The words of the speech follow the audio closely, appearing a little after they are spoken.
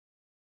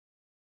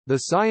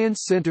The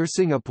Science Centre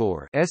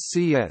Singapore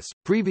 (SCS),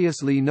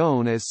 previously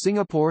known as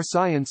Singapore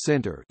Science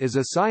Centre, is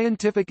a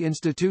scientific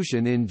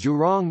institution in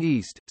Jurong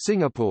East,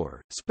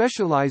 Singapore,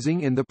 specialising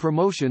in the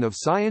promotion of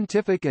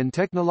scientific and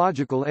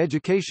technological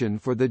education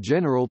for the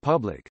general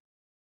public.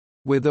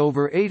 With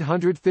over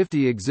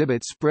 850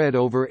 exhibits spread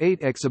over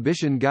 8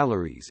 exhibition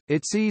galleries,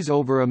 it sees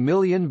over 1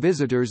 million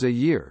visitors a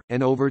year,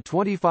 and over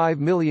 25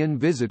 million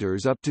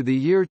visitors up to the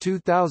year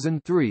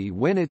 2003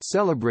 when it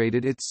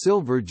celebrated its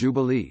Silver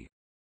Jubilee.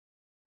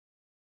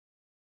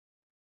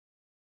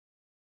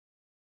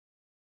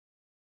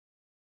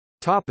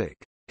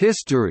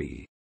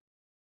 History.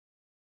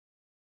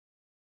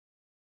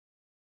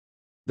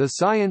 The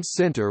Science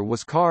Centre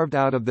was carved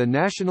out of the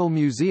National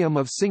Museum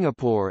of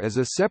Singapore as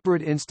a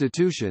separate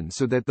institution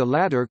so that the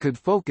latter could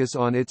focus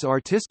on its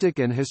artistic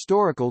and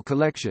historical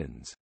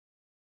collections.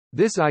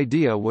 This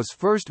idea was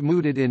first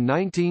mooted in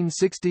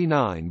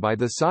 1969 by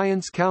the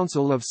Science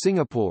Council of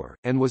Singapore,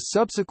 and was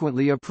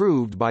subsequently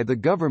approved by the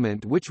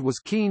government, which was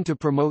keen to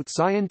promote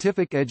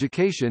scientific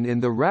education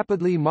in the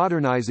rapidly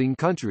modernizing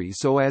country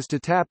so as to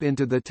tap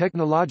into the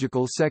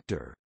technological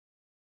sector.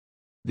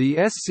 The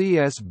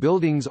SCS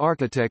building's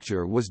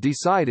architecture was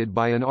decided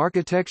by an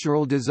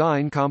architectural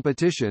design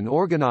competition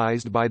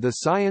organized by the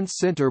Science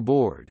Centre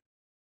Board.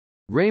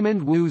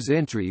 Raymond Wu's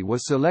entry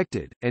was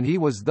selected, and he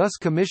was thus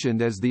commissioned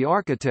as the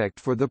architect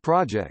for the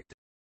project.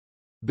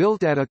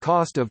 Built at a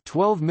cost of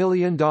 $12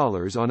 million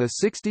on a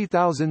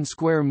 60,000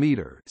 square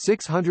metre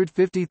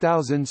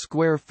 (650,000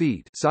 square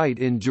feet) site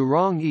in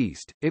Jurong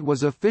East, it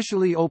was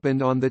officially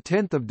opened on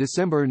 10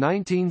 December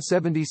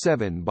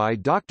 1977 by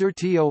Dr.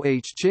 Toh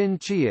Chin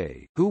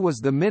Chie, who was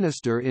the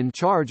minister in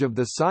charge of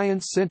the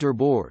Science Centre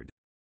Board.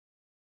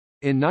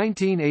 In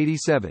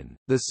 1987,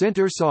 the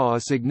centre saw a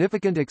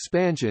significant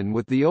expansion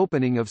with the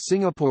opening of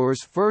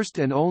Singapore's first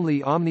and only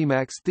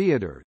Omnimax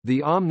theatre,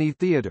 the Omni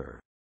Theatre.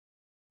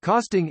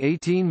 Costing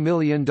 $18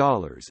 million,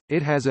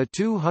 it has a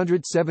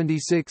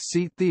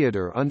 276-seat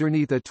theatre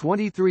underneath a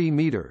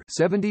 23-metre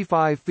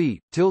 (75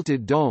 feet)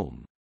 tilted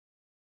dome.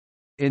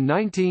 In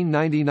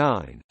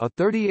 1999, a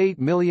 $38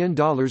 million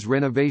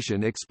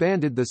renovation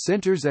expanded the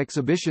centre's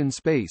exhibition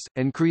space,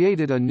 and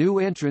created a new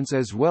entrance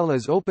as well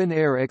as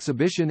open-air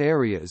exhibition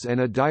areas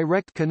and a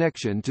direct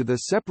connection to the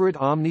separate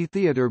Omni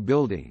Theatre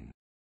building.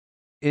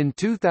 In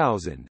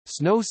 2000,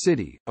 Snow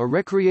City, a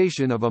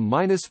recreation of a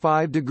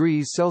 -5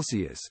 degrees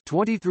Celsius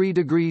 (23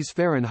 degrees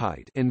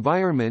Fahrenheit)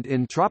 environment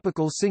in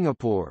tropical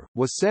Singapore,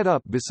 was set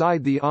up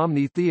beside the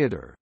Omni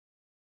Theatre.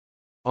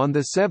 On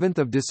 7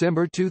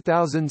 December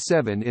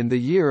 2007, in the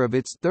year of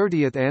its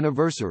 30th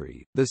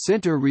anniversary, the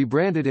centre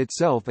rebranded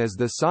itself as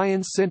the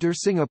Science Centre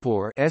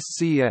Singapore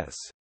 (SCS).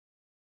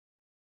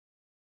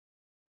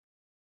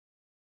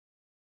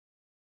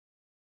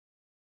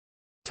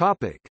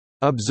 Topic: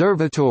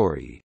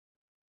 Observatory.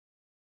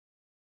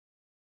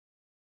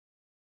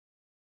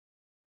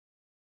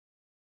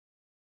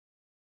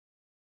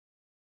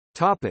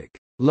 Topic: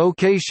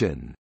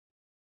 Location.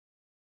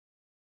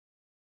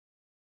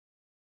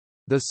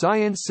 The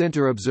Science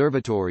Centre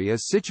Observatory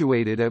is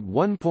situated at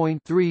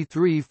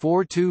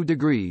 1.3342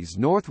 degrees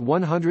north,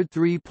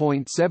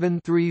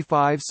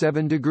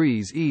 103.7357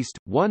 degrees east,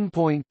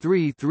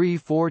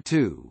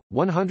 1.3342,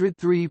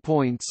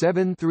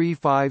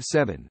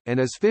 103.7357, and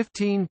is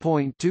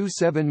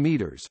 15.27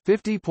 meters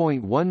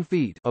 (50.1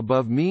 feet)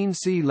 above mean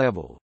sea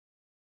level.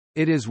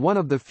 It is one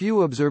of the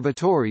few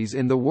observatories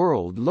in the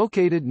world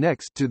located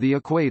next to the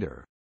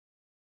equator.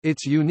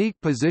 Its unique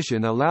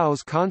position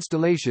allows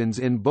constellations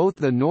in both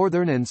the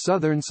northern and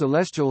southern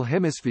celestial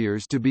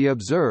hemispheres to be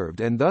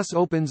observed and thus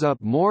opens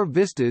up more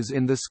vistas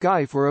in the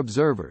sky for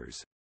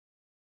observers.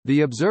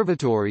 The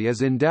observatory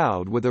is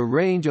endowed with a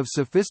range of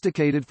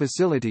sophisticated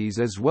facilities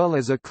as well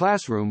as a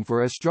classroom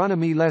for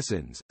astronomy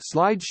lessons,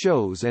 slide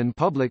shows and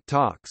public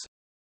talks.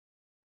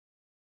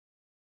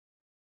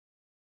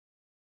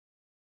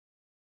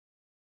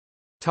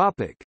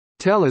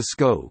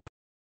 Telescope.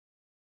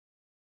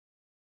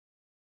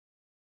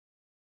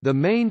 The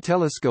main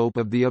telescope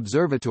of the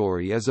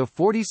observatory is a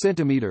 40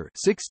 cm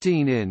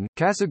 (16"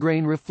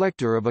 Cassegrain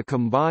reflector of a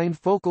combined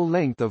focal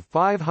length of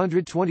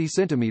 520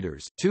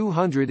 cm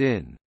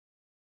 (200".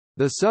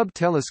 The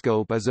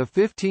sub-telescope is a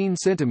 15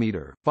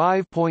 cm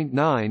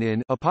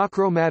 (5.9"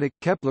 apochromatic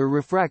Kepler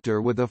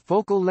refractor with a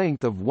focal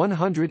length of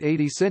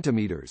 180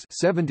 cm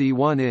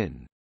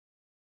 (71".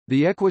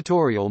 The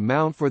equatorial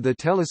mount for the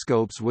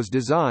telescopes was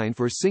designed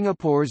for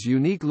Singapore's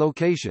unique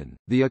location.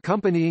 The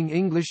accompanying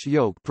English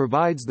yoke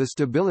provides the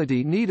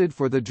stability needed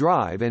for the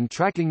drive and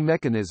tracking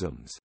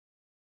mechanisms.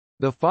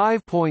 The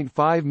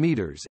 5.5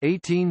 meters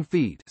 (18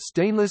 feet)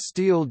 stainless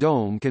steel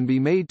dome can be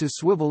made to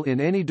swivel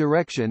in any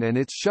direction, and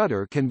its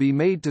shutter can be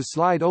made to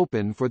slide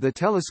open for the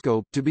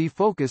telescope to be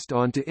focused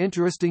onto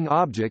interesting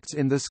objects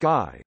in the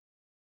sky.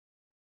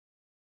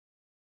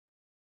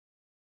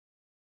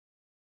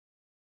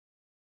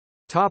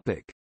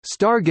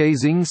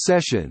 Stargazing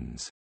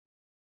sessions.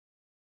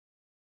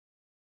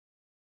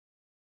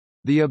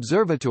 The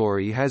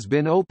observatory has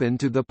been open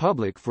to the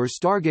public for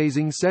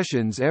stargazing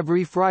sessions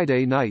every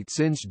Friday night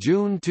since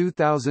June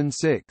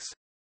 2006.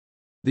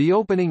 The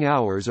opening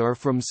hours are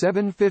from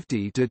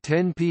 7:50 to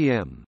 10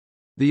 p.m.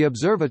 The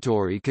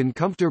observatory can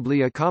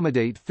comfortably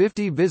accommodate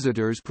 50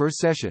 visitors per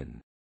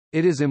session.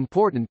 It is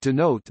important to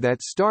note that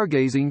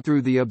stargazing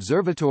through the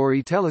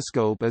observatory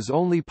telescope is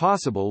only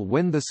possible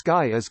when the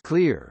sky is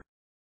clear.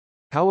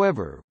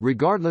 However,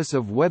 regardless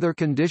of weather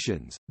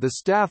conditions, the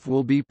staff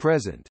will be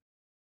present.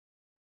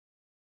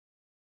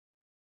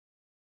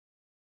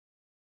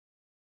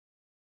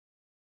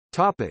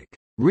 Topic: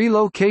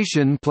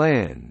 Relocation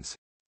plans.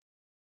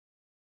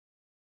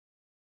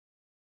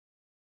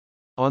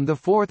 On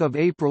 4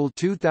 April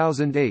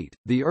 2008,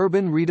 the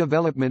Urban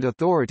Redevelopment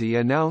Authority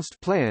announced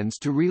plans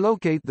to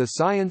relocate the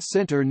Science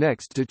Center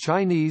next to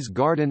Chinese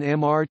Garden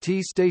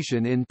MRT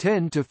station in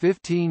 10 to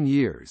 15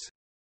 years.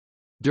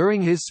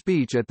 During his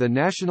speech at the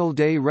National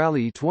Day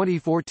Rally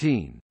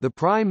 2014, the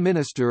Prime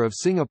Minister of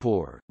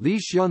Singapore, Lee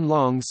Hsien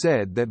Loong,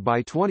 said that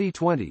by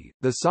 2020,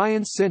 the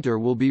Science Center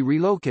will be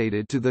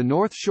relocated to the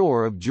north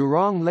shore of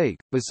Jurong Lake,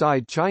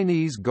 beside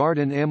Chinese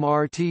Garden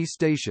MRT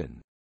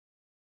station.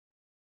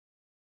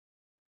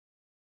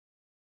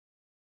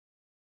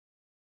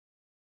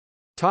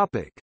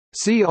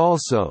 See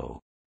also: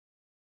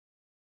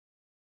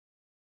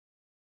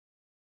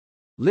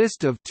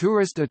 List of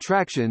tourist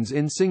attractions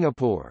in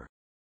Singapore.